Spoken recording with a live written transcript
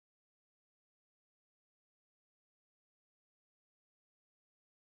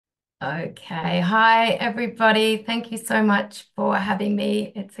Okay. Hi, everybody. Thank you so much for having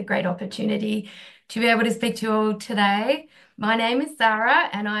me. It's a great opportunity to be able to speak to you all today. My name is Sara,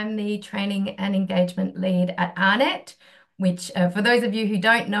 and I'm the Training and Engagement Lead at AARNet, which, for those of you who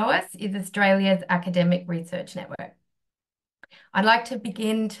don't know us, is Australia's academic research network. I'd like to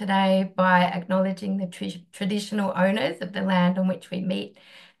begin today by acknowledging the traditional owners of the land on which we meet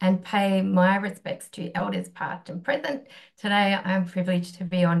and pay my respects to elders past and present. Today, I'm privileged to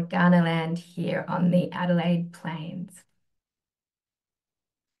be on Kaurna land here on the Adelaide Plains.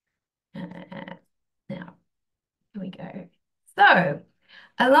 Now, here we go. So,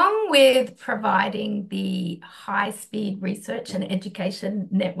 along with providing the high-speed research and education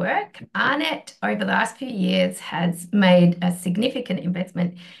network, AARNet over the last few years has made a significant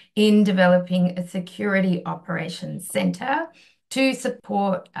investment in developing a security operations centre to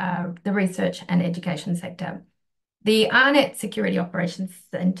support the research and education sector. The AARNet Security Operations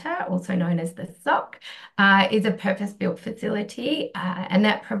Centre, also known as the SOC, is a purpose-built facility and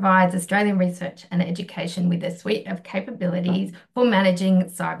that provides Australian research and education with a suite of capabilities for managing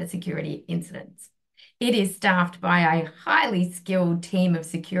cybersecurity incidents. It is staffed by a highly skilled team of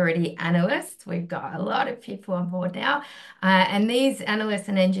security analysts. We've got a lot of people on board now, and these analysts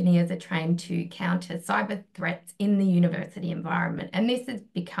and engineers are trained to counter cyber threats in the university environment. And this has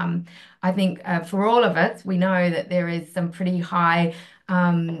become, I think, for all of us, we know that there is some pretty high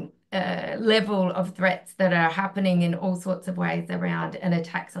level of threats that are happening in all sorts of ways around, and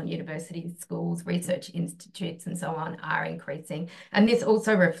attacks on universities, schools, research institutes, and so on are increasing. And this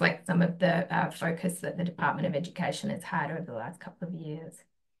also reflects some of the focus that the Department of Education has had over the last couple of years.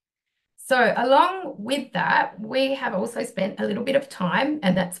 So along with that, we have also spent a little bit of time,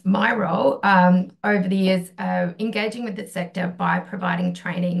 and that's my role over the years, engaging with the sector by providing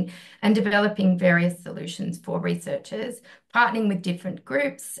training and developing various solutions for researchers, partnering with different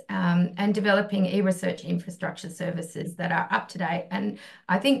groups, and developing e-research infrastructure services that are up to date, and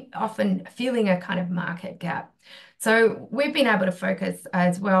I think often feeling a kind of market gap. So we've been able to focus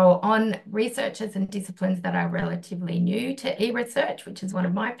as well on researchers and disciplines that are relatively new to e-research, which is one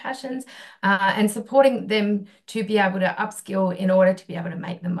of my passions, and supporting them to be able to upskill in order to be able to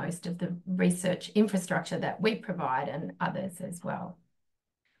make the most of the research infrastructure that we provide and others as well.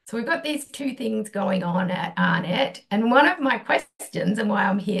 So we've got these two things going on at AARNet, and one of my questions and why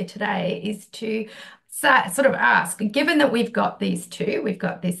I'm here today is to sort of ask, given that we've got these two, we've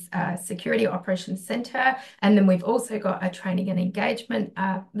got this Security Operations Centre, and then we've also got a training and engagement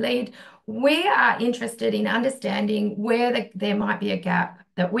lead, we are interested in understanding where there might be a gap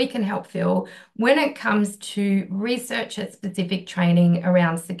that we can help fill when it comes to researcher-specific training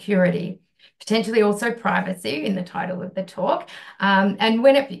around security. Potentially also privacy in the title of the talk. And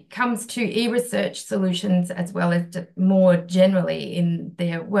when it comes to e-research solutions as well as more generally in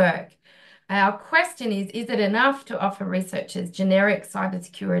their work. Our question is it enough to offer researchers generic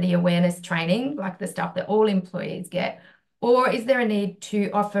cybersecurity awareness training, like the stuff that all employees get? Or is there a need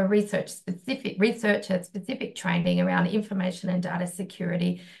to offer researcher-specific training around information and data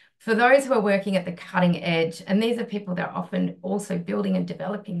security for those who are working at the cutting edge? And these are people that are often also building and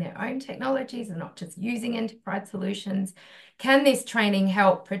developing their own technologies and not just using enterprise solutions. Can this training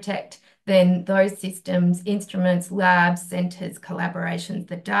help protect then those systems, instruments, labs, centers, collaborations,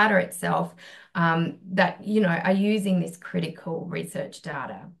 the data itself that are using this critical research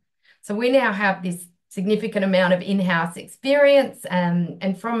data? So we now have this significant amount of in-house experience,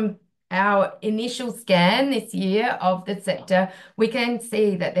 and from our initial scan this year of the sector, we can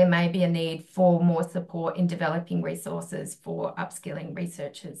see that there may be a need for more support in developing resources for upskilling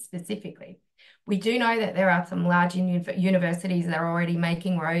researchers specifically. We do know that there are some large universities that are already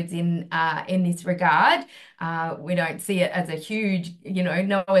making roads in this regard. We don't see it as a huge,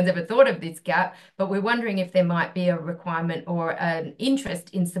 no one's ever thought of this gap, but we're wondering if there might be a requirement or an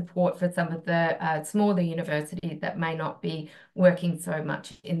interest in support for some of the smaller universities that may not be working so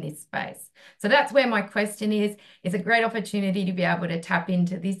much in this space. So that's where my question is. It's a great opportunity to be able to tap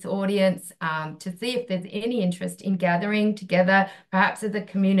into this audience to see if there's any interest in gathering together, perhaps as a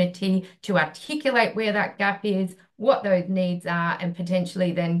community, to articulate where that gap is, what those needs are, and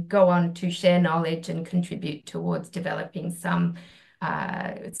potentially then go on to share knowledge and contribute towards developing some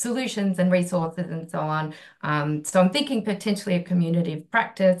solutions and resources and so on. So I'm thinking potentially a community of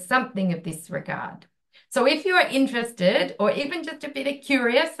practice, something of this regard. So if you are interested or even just a bit of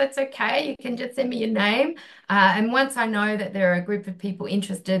curious, that's okay. You can just send me your name. And once I know that there are a group of people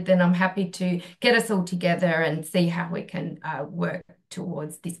interested, then I'm happy to get us all together and see how we can work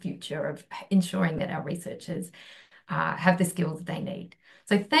towards this future of ensuring that our researchers have the skills they need.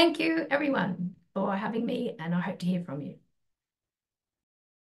 So thank you, everyone, for having me, and I hope to hear from you.